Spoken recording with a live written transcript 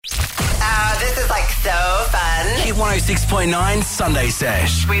1. Hit 106.9 Sunday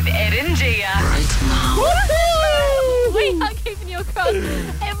Sesh. With Ed and Gia. Woohoo! We are keeping you across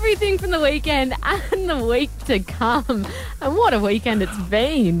everything from the weekend and the week to come. And what a weekend it's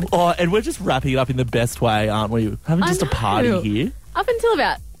been. Oh, and we're just wrapping it up in the best way, aren't we? Having just a party here. Up until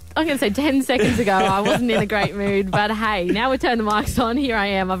about, I'm going to say 10 seconds ago, I wasn't in a great mood. But hey, now we turn the mics on. Here I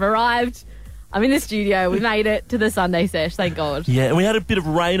am. I've arrived. I'm in the studio. We made it to the Sunday Sesh, thank God. Yeah, and we had a bit of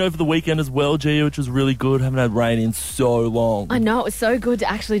rain over the weekend as well, Gia, which was really good. Haven't had rain in so long. I know, it was so good to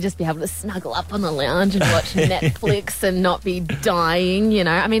actually just be able to snuggle up on the lounge and watch Netflix and not be dying, you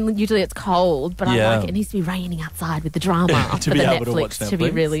know. I mean, usually it's cold, but I'm like, it needs to be raining outside with the drama to for be the able to watch Netflix. to be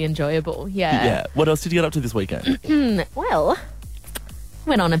really enjoyable. Yeah. What else did you get up to this weekend? Well,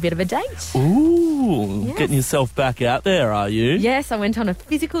 went on a bit of a date. Ooh, Yes. Getting yourself back out there, are you? Yes, I went on a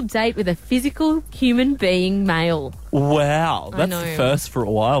physical date with a physical human being male. Wow, that's know. the first for a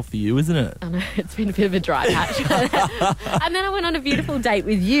while for you, isn't it? I know, it's been a bit of a dry patch. And then I went on a beautiful date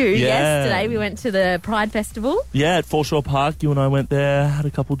with you yesterday. We went to the Pride Festival. Yeah, at Foreshore Park, you and I went there, had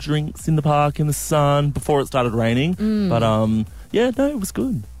a couple drinks in the park in the sun before it started raining. But, it was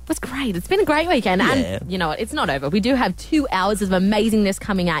good. It was great. It's been a great weekend. Yeah. And you know what? It's not over. We do have 2 hours of amazingness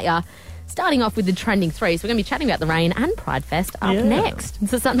coming at you. Starting off with the trending 3. So we're going to be chatting about the rain and Pride Fest up next.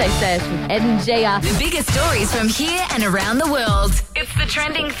 It's the Sunday Sesh with Ed and Gia. The biggest stories from here and around the world. It's the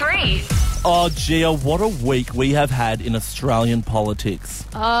trending 3. Oh, Gia, what a week we have had in Australian politics.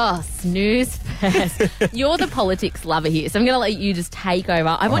 Oh, snooze fest. You're the politics lover here, so I'm going to let you just take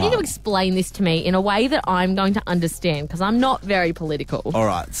over. I want you to explain this to me in a way that I'm going to understand, because I'm not very political. All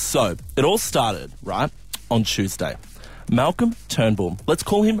right, so it all started, right, on Tuesday. Malcolm Turnbull, let's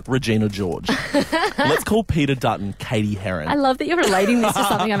call him Regina George. Let's call Peter Dutton Katie Heron. I love that you're relating this to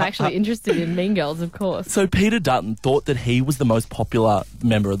something I'm actually interested in, Mean Girls, of course. So Peter Dutton thought that he was the most popular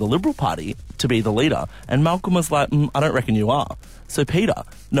member of the Liberal Party to be the leader, and Malcolm was like, I don't reckon you are. So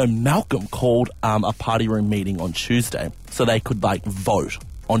Malcolm called a party room meeting on Tuesday so they could, vote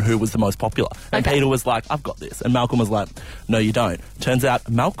on who was the most popular. And Peter was like, I've got this. And Malcolm was like, no, you don't. Turns out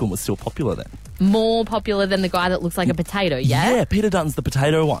Malcolm was still popular then. More popular than the guy that looks like a potato, yeah? Yeah, Peter Dutton's the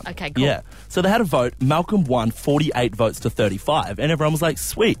potato one. Okay, cool. Yeah. So they had a vote. Malcolm won 48 votes to 35. And everyone was like,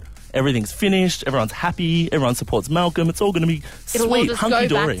 sweet. Everything's finished. Everyone's happy. Everyone supports Malcolm. It's all going to be sweet, It'll all just go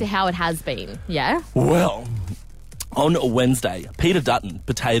hunky-dory. back to how it has been, yeah? Well, on Wednesday, Peter Dutton,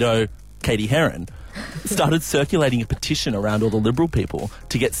 potato, Katie Heron, started circulating a petition around all the Liberal people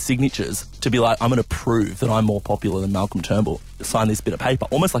to get signatures to be like, I'm going to prove that I'm more popular than Malcolm Turnbull. Sign this bit of paper,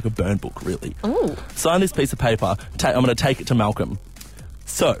 almost like a burn book, really. Ooh. Sign this piece of paper. I'm going to take it to Malcolm.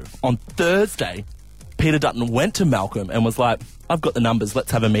 So, on Thursday, Peter Dutton went to Malcolm and was like, I've got the numbers,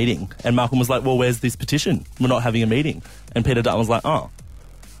 let's have a meeting. And Malcolm was like, well, where's this petition? We're not having a meeting. And Peter Dutton was like, oh.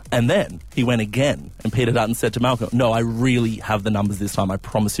 And then he went again, and Peter Dutton said to Malcolm, no, I really have the numbers this time. I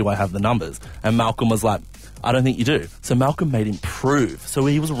promise you I have the numbers. And Malcolm was like, I don't think you do. So Malcolm made him prove. So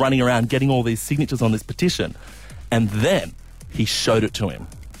he was running around getting all these signatures on this petition. And then he showed it to him.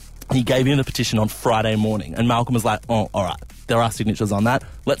 He gave him the petition on Friday morning. And Malcolm was like, oh, all right, there are signatures on that.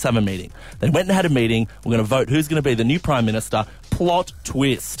 Let's have a meeting. They went and had a meeting. We're going to vote who's going to be the new Prime Minister. Plot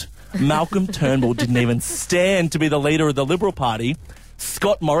twist. Malcolm Turnbull didn't even stand to be the leader of the Liberal Party.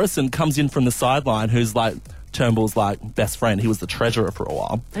 Scott Morrison comes in from the sideline, who's Turnbull's best friend. He was the treasurer for a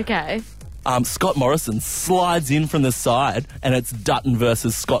while. Okay. Scott Morrison slides in from the side, and it's Dutton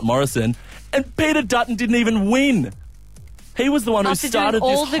versus Scott Morrison, and Peter Dutton didn't even win. He was the one who started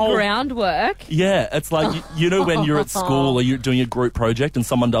all this the whole groundwork. Yeah, it's like you know when you're at school or you're doing a group project and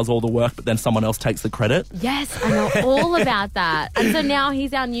someone does all the work, but then someone else takes the credit. Yes, I know all about that. And so now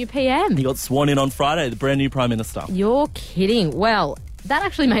he's our new PM. He got sworn in on Friday, the brand new Prime Minister. You're kidding. Well, that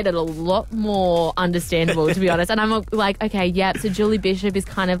actually made it a lot more understandable, to be honest. And I'm like, okay, yeah, so Julie Bishop is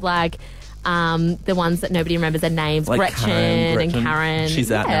kind of like the ones that nobody remembers their names, Like Gretchen and Karen.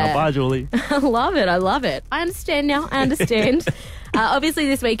 She's out now. Bye, Julie. I love it. I love it. I understand now. I understand. Obviously,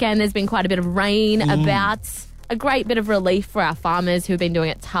 this weekend there's been quite a bit of rain, about a great bit of relief for our farmers who have been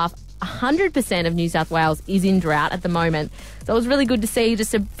doing it tough. 100% of New South Wales is in drought at the moment. So it was really good to see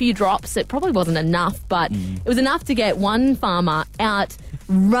just a few drops. It probably wasn't enough, but it was enough to get one farmer out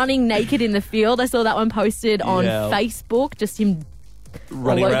running naked in the field. I saw that one posted on Facebook, just him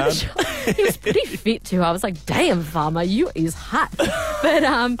running around. He was pretty fit too. I was like, damn, farmer, you is hot.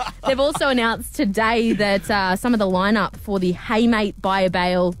 But they've also announced today that some of the lineup for the Haymate Buy a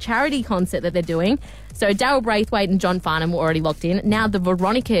Bale charity concert that they're doing. So Daryl Braithwaite and John Farnham were already locked in. Now the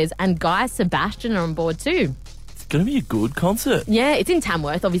Veronicas and Guy Sebastian are on board too. going to be a good concert. Yeah, it's in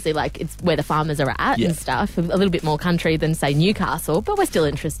Tamworth. Obviously, like, it's where the farmers are at and stuff. A little bit more country than, say, Newcastle, but we're still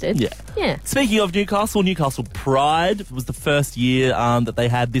interested. Yeah. Speaking of Newcastle Pride was the first year that they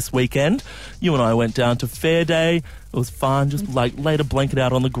had this weekend. You and I went down to Fair Day. It was fun. Just like laid a blanket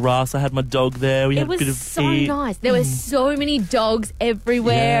out on the grass. I had my dog there. We had a bit of It was so nice. There were so many dogs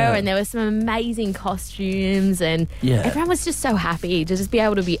everywhere, and there were some amazing costumes, and everyone was just so happy to just be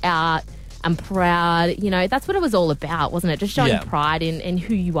able to be out and proud. You know, that's what it was all about, wasn't it? Just showing pride in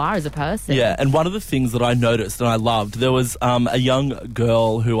who you are as a person. Yeah, and one of the things that I noticed and I loved, there was a young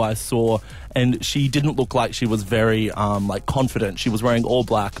girl who I saw, and she didn't look like she was very like confident. She was wearing all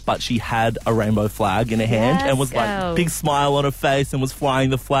black, but she had a rainbow flag in her hand and was like big smile on her face and was flying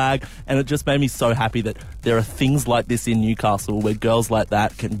the flag, and it just made me so happy that there are things like this in Newcastle where girls like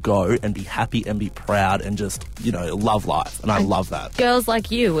that can go and be happy and be proud and just, you know, love life, and I love that. Girls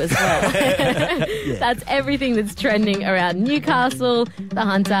like you as well. That's everything that's trending around Newcastle, the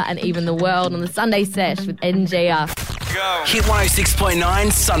Hunter, and even the world on the Sunday Sesh with Ed Gia. Go. Hit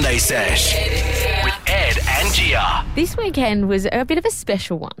 106.9 Sunday Sesh with Ed and Gia. This weekend was a bit of a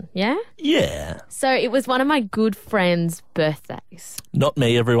special one, yeah? Yeah. So it was one of my good friends' birthdays. Not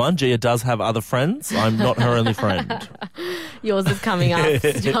me, everyone. Gia does have other friends. I'm not her only friend. Yours is coming up.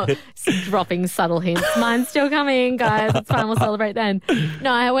 Dropping subtle hints. Mine's still coming, guys. It's fine. We'll celebrate then.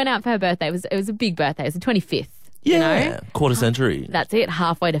 No, I went out for her birthday. It was a big birthday. It was the 25th. Yeah, you know? Quarter century. That's it,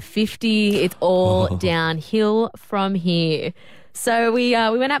 halfway to 50. It's all downhill from here. So we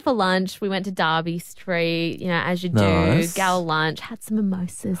went out for lunch. We went to Derby Street, you know, as you do. Gala lunch, had some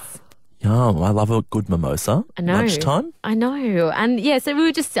mimosas. Yum, I love a good mimosa. I know. Lunchtime. I know. And yeah, so we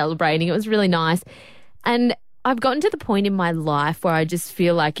were just celebrating. It was really nice. And I've gotten to the point in my life where I just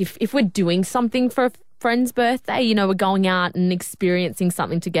feel like if we're doing something for a friend's birthday, you know, we're going out and experiencing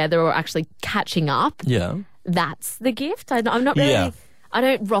something together or actually catching up. Yeah. That's the gift. I'm not really... Yeah. I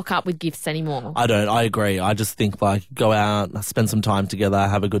don't rock up with gifts anymore. I don't. I agree. I just think, like, go out, spend some time together,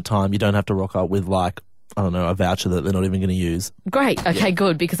 have a good time. You don't have to rock up with, like, I don't know, a voucher that they're not even going to use. Great. Okay,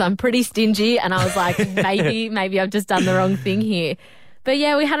 good, because I'm pretty stingy and I was like, maybe I've just done the wrong thing here. But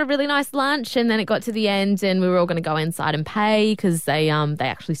yeah, we had a really nice lunch, and then it got to the end and we were all going to go inside and pay because they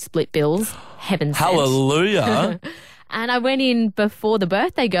actually split bills. Heaven sent. Hallelujah. And I went in before the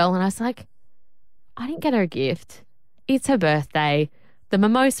birthday girl and I was like, I didn't get her a gift. It's her birthday. The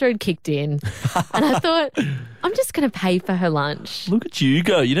mimosa had kicked in. And I thought, I'm just going to pay for her lunch. Look at you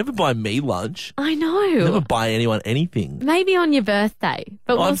go. You never buy me lunch. I know. You never buy anyone anything. Maybe on your birthday.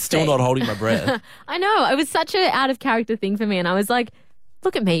 But I'm still not holding my breath. I know. It was such an out of character thing for me. And I was like,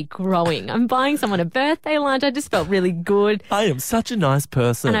 look at me growing. I'm buying someone a birthday lunch. I just felt really good. I am such a nice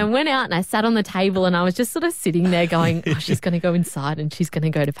person. And I went out and I sat on the table and I was just sort of sitting there going, oh, she's going to go inside and she's going to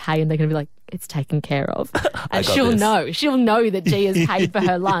go to pay and they're going to be like, it's taken care of. And she'll know that Gia's paid for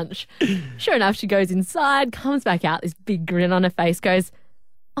her lunch. Sure enough, she goes inside, comes back out, this big grin on her face, goes,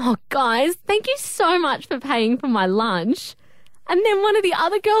 oh, guys, thank you so much for paying for my lunch. And then one of the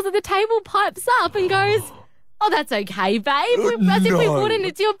other girls at the table pipes up and goes, oh, that's okay, babe. As if we wouldn't.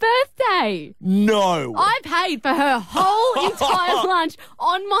 It's your birthday. No. I paid for her whole entire lunch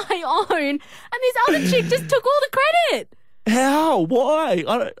on my own, and this other chick just took all the credit. How? Why?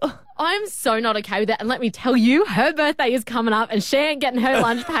 I'm so not okay with that. And let me tell you, her birthday is coming up and she ain't getting her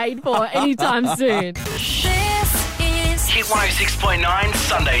lunch paid for anytime soon. This is Hit 106.9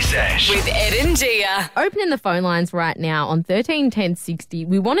 Sunday Sesh with Ed and Gia. Opening the phone lines right now on 13 10 60.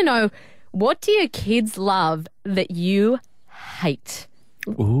 We want to know, what do your kids love that you hate?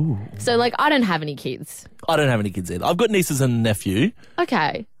 Ooh. So, like, I don't have any kids. I don't have any kids either. I've got nieces and a nephew.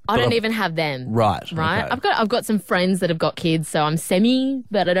 Okay. I don't even have them. Right. Right. Okay. I've got some friends that have got kids, so I'm semi,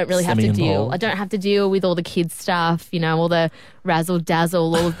 but I don't really have to deal. Semi-involved. I don't have to deal with all the kids stuff, you know, all the razzle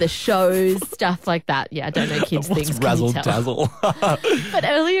dazzle, all of the shows, stuff like that. Yeah, I don't know kids What's things. razzle can you tell? dazzle? But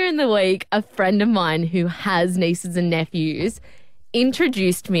earlier in the week, a friend of mine who has nieces and nephews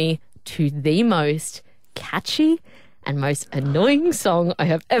introduced me to the most catchy and most annoying song I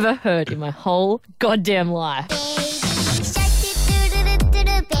have ever heard in my whole goddamn life.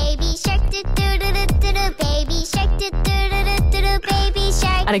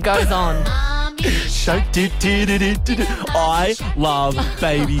 And it goes on. I love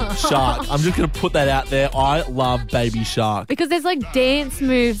Baby Shark. I'm just going to put that out there. I love Baby Shark. Because there's like dance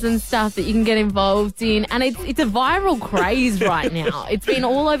moves and stuff that you can get involved in, and it's a viral craze right now. It's been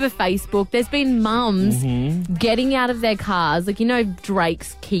all over Facebook. There's been mums getting out of their cars, like, you know,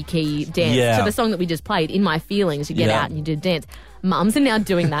 Drake's Kiki dance to the song that we just played, In My Feelings. You get out and you do dance. Mums are now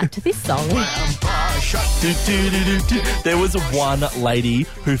doing that to this song. Shark. There was one lady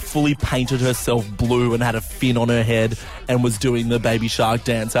who fully painted herself blue and had a fin on her head and was doing the Baby Shark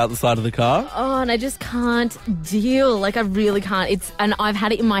dance out the side of the car. Oh, and I just can't deal. Like, I really can't. And I've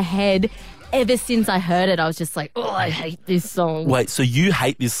had it in my head ever since I heard it. I was just like, oh, I hate this song. Wait, so you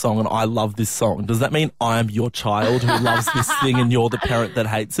hate this song and I love this song. Does that mean I'm your child who loves this thing and you're the parent that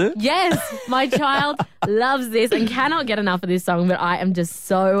hates it? Yes, my child loves this and cannot get enough of this song, but I am just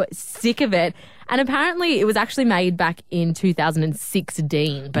so sick of it. And apparently it was actually made back in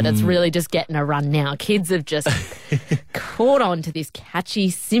 2016, but it's really just getting a run now. Kids have just caught on to this catchy,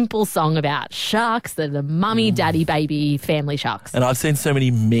 simple song about sharks, the mummy, daddy, baby, family sharks. And I've seen so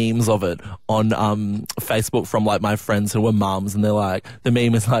many memes of it on Facebook from like my friends who are mums, and they're like, the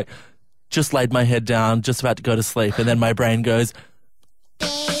meme is like, just laid my head down, just about to go to sleep, and then my brain goes...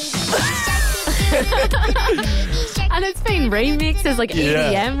 And it's been remixed. There's like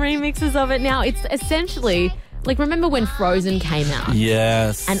EDM remixes of it now. It's essentially like, remember when Frozen came out?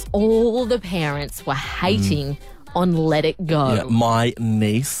 Yes. And all the parents were hating on Let It Go. Yeah, my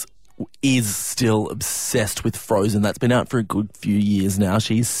niece is still obsessed with Frozen. That's been out for a good few years now.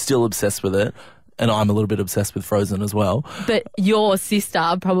 She's still obsessed with it. And I'm a little bit obsessed with Frozen as well. But your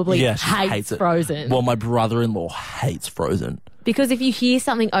sister probably she hates it. Frozen. Well, my brother-in-law hates Frozen. Because if you hear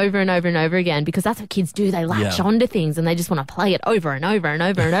something over and over and over again, because that's what kids do, they latch onto things and they just want to play it over and over and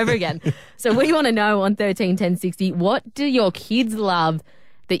over and over again. So we want to know on 13 10 60, what do your kids love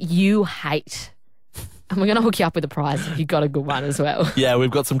that you hate? And we're going to hook you up with a prize if you've got a good one as well. Yeah,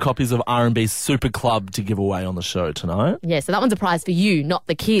 we've got some copies of R&B Super Club to give away on the show tonight. Yeah, so that one's a prize for you, not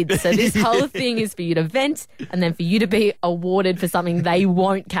the kids. So this whole thing is for you to vent and then for you to be awarded for something they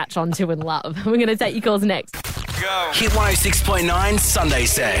won't catch on to and love. We're going to take your calls next. Go. Hit 106.9 Sunday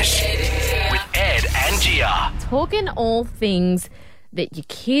Sesh with Ed and Gia. Talking all things that your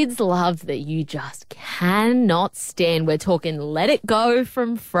kids love that you just cannot stand. We're talking Let It Go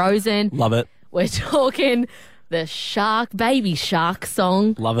from Frozen. Love it. We're talking the Baby Shark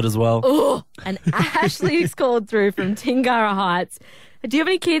song. Love it as well. Oh, and Ashley's called through from Tingara Heights. Do you have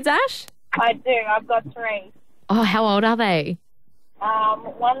any kids, Ash? I do. I've got 3. Oh, how old are they?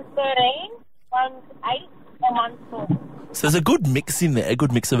 One's 13, one's 8, and one's 4. So there's a good mix in there, a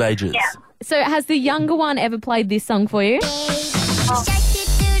good mix of ages. Yeah. So has the younger one ever played this song for you?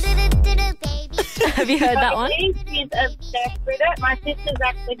 Have you heard that one? She's obsessed with it. My sister's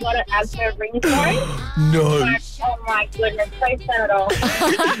actually got it as her ringtone. No. Like, oh my goodness, so sad at all.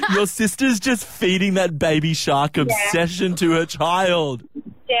 Your sister's just feeding that Baby Shark obsession to her child.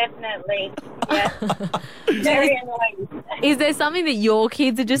 Definitely. Yeah. Very annoying. Is there something that your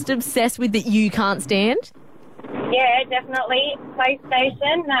kids are just obsessed with that you can't stand? Yeah, definitely.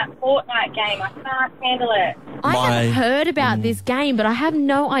 PlayStation, that Fortnite game. I can't handle it. I have heard about this game, but I have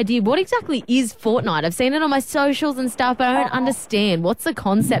no idea. What exactly is Fortnite? I've seen it on my socials and stuff, but I don't understand. What's the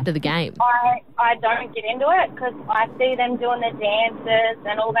concept of the game? I don't get into it because I see them doing the dances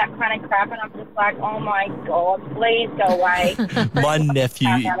and all that kind of crap, and I'm just like, oh my God, please go away.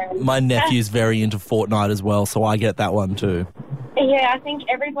 My nephew's very into Fortnite as well, so I get that one too. Yeah, I think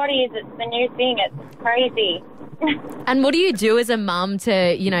everybody is. It's the new thing. It's crazy. And what do you do as a mum to,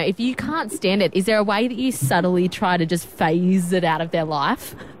 if you can't stand it, is there a way that you subtly try to just phase it out of their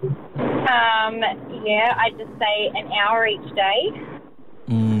life? Yeah, I just say an hour each day.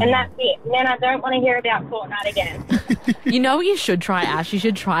 And that's it. And then I don't want to hear about Fortnite again. You know what you should try, Ash? You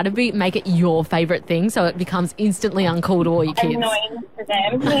should try to make it your favourite thing so it becomes instantly uncool to all your kids. Annoying to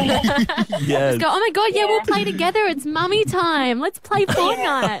them. Yes. Just go, oh my God, yeah, we'll play together. It's mummy time. Let's play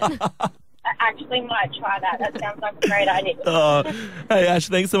Fortnite. I actually might try that. That sounds like a great idea. Hey, Ash,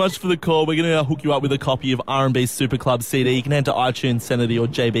 thanks so much for the call. We're going to hook you up with a copy of R&B Super Club CD. You can head to iTunes, Senator, or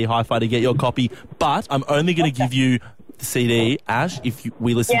JB Hi-Fi to get your copy. But I'm only going to give you the CD, Ash, if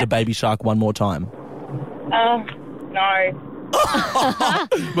we listen to Baby Shark one more time. No.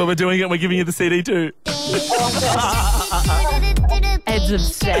 Well, we're doing it. We're giving you the CD too. Ed's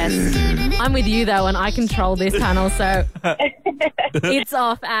obsessed. I'm with you, though, and I control this panel, so it's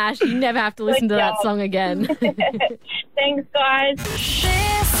off, Ash. You never have to listen to that song again. Thanks, guys. This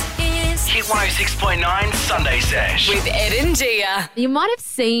is Hit 106.9 Sunday Sesh with Ed and Gia. You might have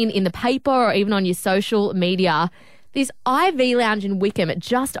seen in the paper or even on your social media this IV lounge in Wickham. It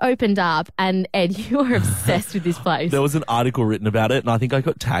just opened up, and Ed, you are obsessed with this place. There was an article written about it, and I think I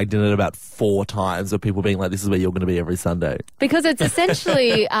got tagged in it about 4 times of people being like, this is where you're going to be every Sunday. Because it's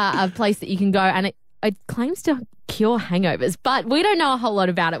essentially a place that you can go, and it claims to cure hangovers, but we don't know a whole lot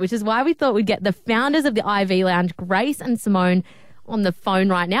about it, which is why we thought we'd get the founders of the IV lounge, Grace and Simone, on the phone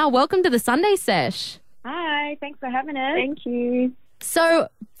right now. Welcome to the Sunday Sesh. Hi, thanks for having us. Thank you. So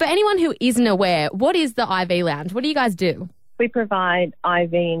for anyone who isn't aware, what is the IV Lounge? What do you guys do? We provide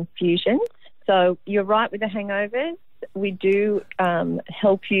IV infusions. So you're right with the hangovers. We do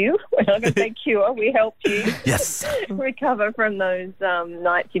help you. We're not going to say cure. We help you Yes. recover from those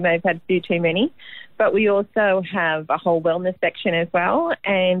nights you may have had a few too many. But we also have a whole wellness section as well.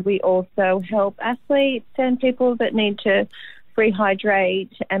 And we also help athletes and people that need to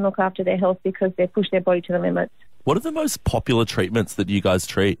rehydrate and look after their health because they push their body to the limits. What are the most popular treatments that you guys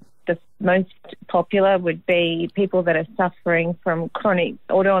treat? The most popular would be people that are suffering from chronic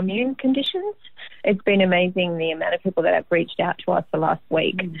autoimmune conditions. It's been amazing the amount of people that have reached out to us the last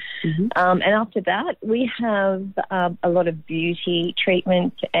week. Mm-hmm. And after that, we have a lot of beauty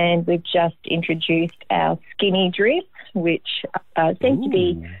treatments, and we've just introduced our skinny drip, which seems to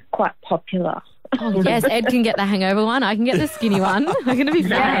be quite popular. Oh, yes, Ed can get the hangover one. I can get the skinny one. We're going to be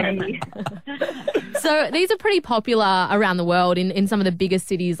fine. So these are pretty popular around the world in some of the biggest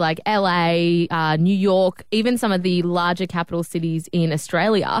cities like LA, New York, even some of the larger capital cities in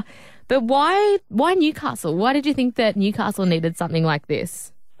Australia. But why Newcastle? Why did you think that Newcastle needed something like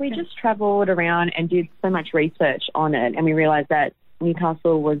this? We just travelled around and did so much research on it, and we realised that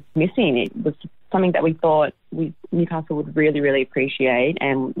Newcastle was missing. It was something that we thought Newcastle would really, really appreciate,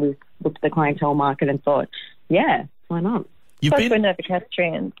 and we looked at the clientele market and thought, yeah, why not? Plus, we're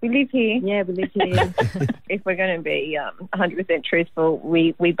Novocastrians. We live here. Yeah, we live here. If we're going to be 100% truthful,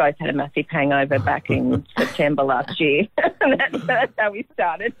 we both had a massive hangover back in September last year. That's how we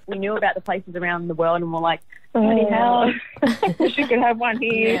started. We knew about the places around the world and we're like, bloody hell. Wish we could have one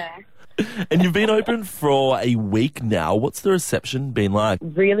here. Yeah. And you've been open for a week now. What's the reception been like?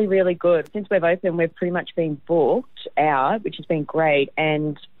 Really, really good. Since we've opened, we've pretty much been booked out, which has been great.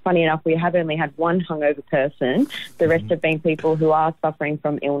 And funny enough, we have only had one hungover person. The rest have been people who are suffering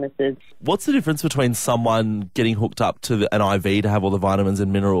from illnesses. What's the difference between someone getting hooked up to an IV to have all the vitamins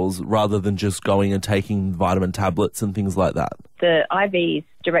and minerals rather than just going and taking vitamin tablets and things like that? The IV is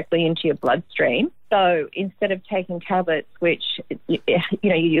directly into your bloodstream. So instead of taking tablets, which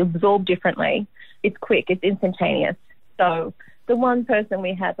you absorb differently, it's quick, it's instantaneous. So the one person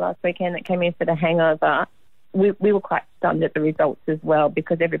we had last weekend that came in for the hangover, we were quite stunned at the results as well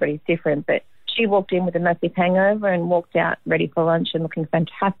because everybody's different. But she walked in with a massive hangover and walked out ready for lunch and looking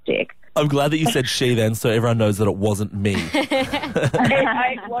fantastic. I'm glad that you said she then, so everyone knows that it wasn't me.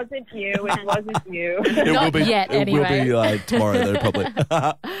 It wasn't you. It wasn't you. Not yet, anyway. It will be tomorrow, though, probably.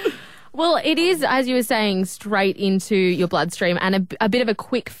 Well, it is, as you were saying, straight into your bloodstream and a bit of a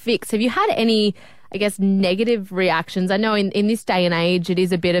quick fix. Have you had any, I guess, negative reactions? I know in this day and age, it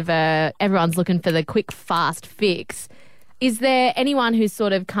is a bit of everyone's looking for the quick, fast fix. Is there anyone who's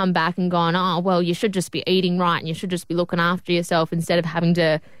sort of come back and gone, oh, well, you should just be eating right and you should just be looking after yourself instead of having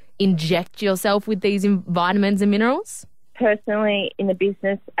to inject yourself with these vitamins and minerals? Personally, in the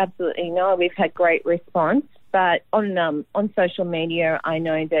business, absolutely no. We've had great response. But on social media, I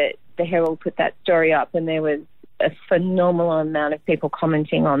know that the Herald put that story up and there was a phenomenal amount of people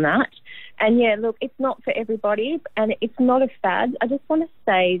commenting on that. And yeah, look, it's not for everybody and it's not a fad. I just want to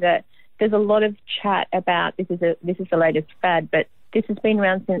say that there's a lot of chat about this is the latest fad, but this has been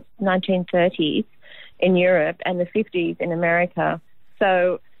around since 1930s in Europe and the 50s in America.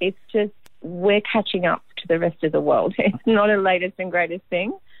 So it's just we're catching up to the rest of the world. It's not a latest and greatest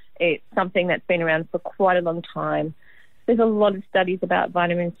thing. It's something that's been around for quite a long time. There's a lot of studies about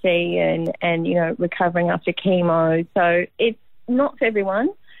vitamin C and recovering after chemo. So it's not for everyone.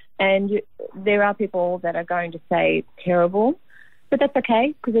 And there are people that are going to say it's terrible. But that's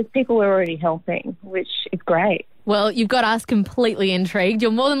okay because there's people who are already helping, which is great. Well, you've got us completely intrigued.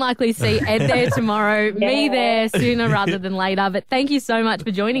 You'll more than likely see Ed there tomorrow, me there sooner rather than later. But thank you so much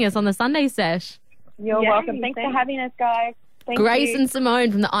for joining us on the Sunday Sesh. You're welcome. Thanks for having us, guys. Grace and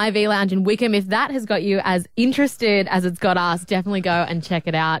Simone from the IV Lounge in Wickham. If that has got you as interested as it's got us, definitely go and check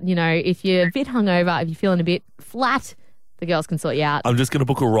it out. You know, if you're a bit hungover, if you're feeling a bit flat, the girls can sort you out. I'm just going to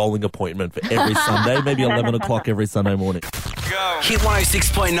book a rolling appointment for every Sunday, maybe 11 o'clock every Sunday morning. Go. Hit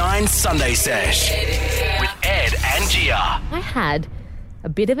 106.9 Sunday Sesh with Ed and Gia. I had a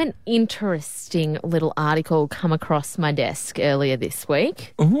bit of an interesting little article come across my desk earlier this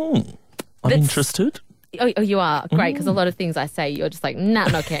week. I'm interested. Oh, you are? Great, because a lot of things I say, you're just like, nah,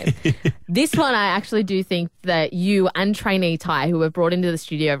 not okay. This one, I actually do think that you and trainee Ty, who we've brought into the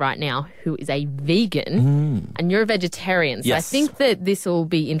studio right now, who is a vegan, and you're a vegetarian. So Yes. I think that this will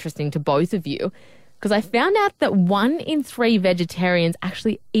be interesting to both of you, because I found out that 1 in 3 vegetarians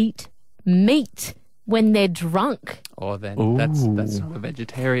actually eat meat when they're drunk. Oh, then that's not a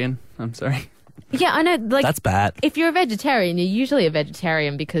vegetarian. I'm sorry. Yeah, I know. Like, That's bad. If you're a vegetarian, you're usually a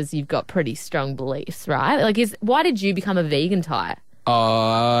vegetarian because you've got pretty strong beliefs, right? Like, why did you become a vegan, Ty?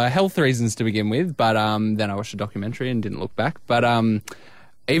 Health reasons to begin with, but then I watched a documentary and didn't look back. But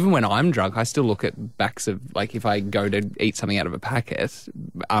even when I'm drunk, I still look at backs of, like, if I go to eat something out of a packet,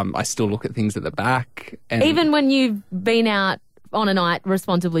 I still look at things at the back. And Even when you've been out on a night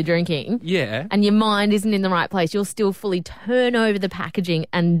responsibly drinking, yeah, and your mind isn't in the right place, you'll still fully turn over the packaging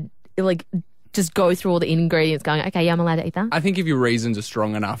and, like, just go through all the ingredients going, okay, yeah, I'm allowed to eat that. I think if your reasons are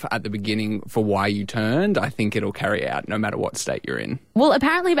strong enough at the beginning for why you turned, I think it'll carry out no matter what state you're in. Well,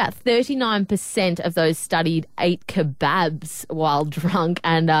 apparently about 39% of those studied ate kebabs while drunk,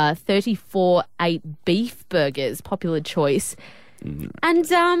 and 34 ate beef burgers, popular choice. And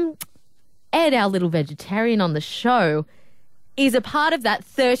Ed, our little vegetarian on the show, is a part of that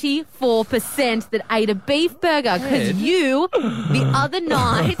 34% that ate a beef burger, because you, the other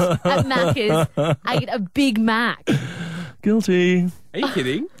night at Macca's, ate a Big Mac. Guilty. Are you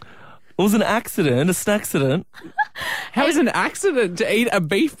kidding? It was an accident, a snackcident. How is an accident to eat a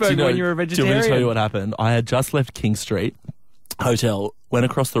beef burger when you're a Do you vegetarian? want me to tell you what happened? I had just left King Street Hotel, went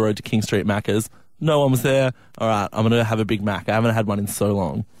across the road to King Street Macca's. No one was there. All right, I'm going to have a Big Mac. I haven't had one in so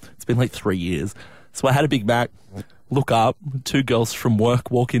long. It's been like 3 years. So I had a Big Mac. Look up, 2 girls from work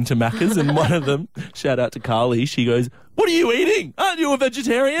walk into Macca's, and one of them, shout out to Carly, she goes, "What are you eating? Aren't you a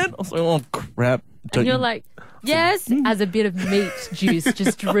vegetarian?" I was like, "Oh, crap." And you're like, yes, as a bit of meat juice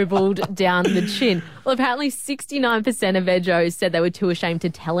just dribbled down the chin. Well, apparently 69% of vegos said they were too ashamed to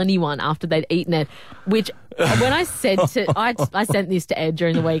tell anyone after they'd eaten it, which when I said I sent this to Ed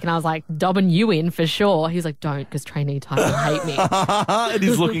during the week, and I was like, dobbing you in for sure. He was like, don't, because trainee type will hate me. And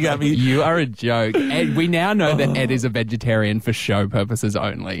he's looking at me. You are a joke. Ed, we now know that Ed is a vegetarian for show purposes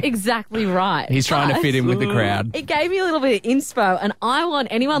only. Exactly right. He's trying to fit in with the crowd. It gave me a little bit of inspo, and I want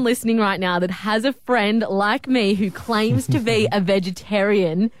anyone listening right now that has a friend like me who claims to be a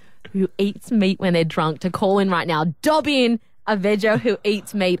vegetarian who eats meat when they're drunk to call in right now. Dob in a veggie who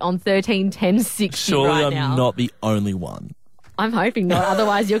eats meat on 13 10 60 Surely right now. I'm not the only one. I'm hoping not.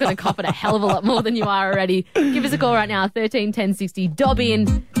 Otherwise, you're going to cop it a hell of a lot more than you are already. Give us a call right now, 13 10 60. Dob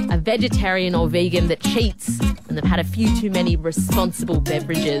in a vegetarian or vegan that cheats and they've had a few too many responsible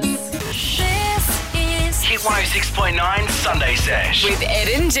beverages. Hit 106.9 Sunday Sesh. With Ed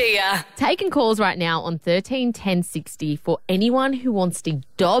and Gia. Taking calls right now on 13 10 60 for anyone who wants to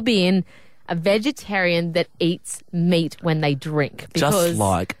dob in a vegetarian that eats meat when they drink. Just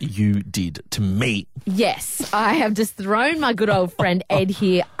like you did to me. Yes, I have just thrown my good old friend Ed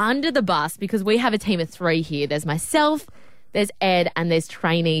here under the bus, because we have a team of 3 here. There's myself, there's Ed, and there's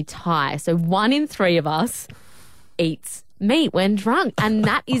trainee Ty. So 1 in 3 of us eats meat when drunk. And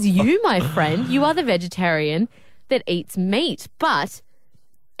that is you, my friend. You are the vegetarian that eats meat. But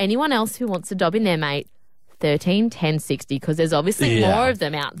anyone else who wants to dob in there, mate, 13 10 60, because there's obviously more of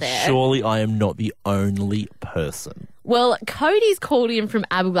them out there. Surely I am not the only person. Well, Cody's called in from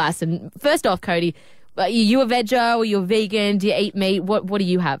Aberglass. And first off, Cody, are you a veggie or you're vegan? Do you eat meat? What do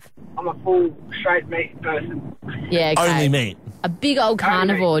you have? I'm a full straight meat person. Yeah, okay. Only meat. A big old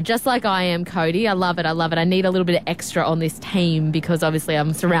carnivore, just like I am, Cody. I love it. I love it. I need a little bit of extra on this team because obviously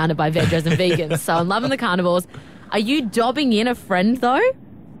I'm surrounded by veggies and vegans. So I'm loving the carnivores. Are you dobbing in a friend, though?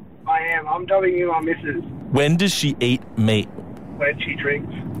 I am. I'm dobbing in my missus When does she eat meat? when she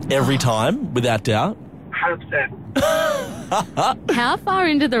drinks. Every time, without doubt? 100%. How far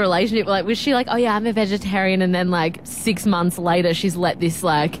into the relationship, like, was she like, oh yeah, I'm a vegetarian, and then like 6 months later she's let this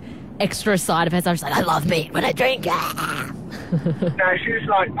like extra side of herself, she's like, I love meat when I drink. No, she's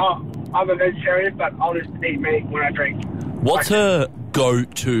like, oh, I'm a vegetarian, but I'll just eat meat when I drink. What's her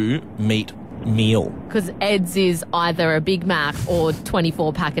go-to meat meal? Because Ed's is either a Big Mac or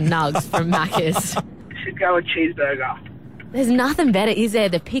 24 pack of nugs from Macca's. She'd go with cheeseburger. There's nothing better, is there?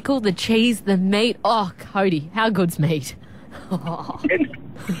 The pickle, the cheese, the meat. Oh, Cody, how good's meat?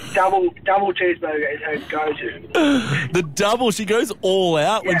 It's double cheeseburger is her go-to. The double. She goes all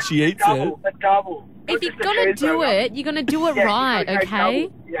out when she eats it. The double. If you're going to do it, you're going to do it right, okay?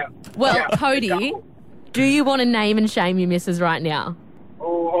 Yeah. Well, Yeah. Cody, Double. do you want to name and shame your missus right now?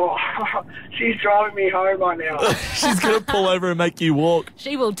 Oh, she's driving me home right now. She's going to pull over and make you walk.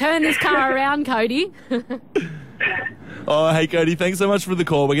 She will turn this car around, Cody. Oh, hey, Cody, thanks so much for the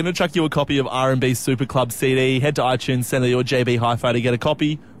call. We're going to chuck you a copy of R&B Super Club CD. Head to iTunes, send it your JB Hi-Fi to get a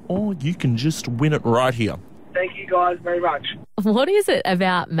copy, or you can just win it right here. Thank you guys very much. What is it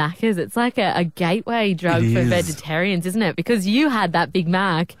about Macca's? It's like a gateway drug It for is. vegetarians, isn't it? Because you had that Big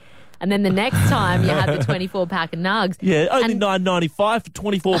Mac, and then the next time you had the 24 pack of nugs. Yeah, only And- $9.95 for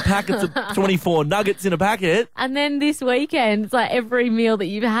 24 packets of 24 nuggets in a packet. And then this weekend, it's like every meal that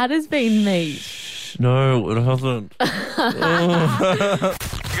you've had has been meat. No, it hasn't.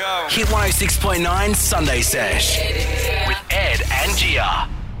 Hit 106.9 Sunday Sesh. With Ed and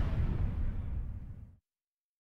Gia.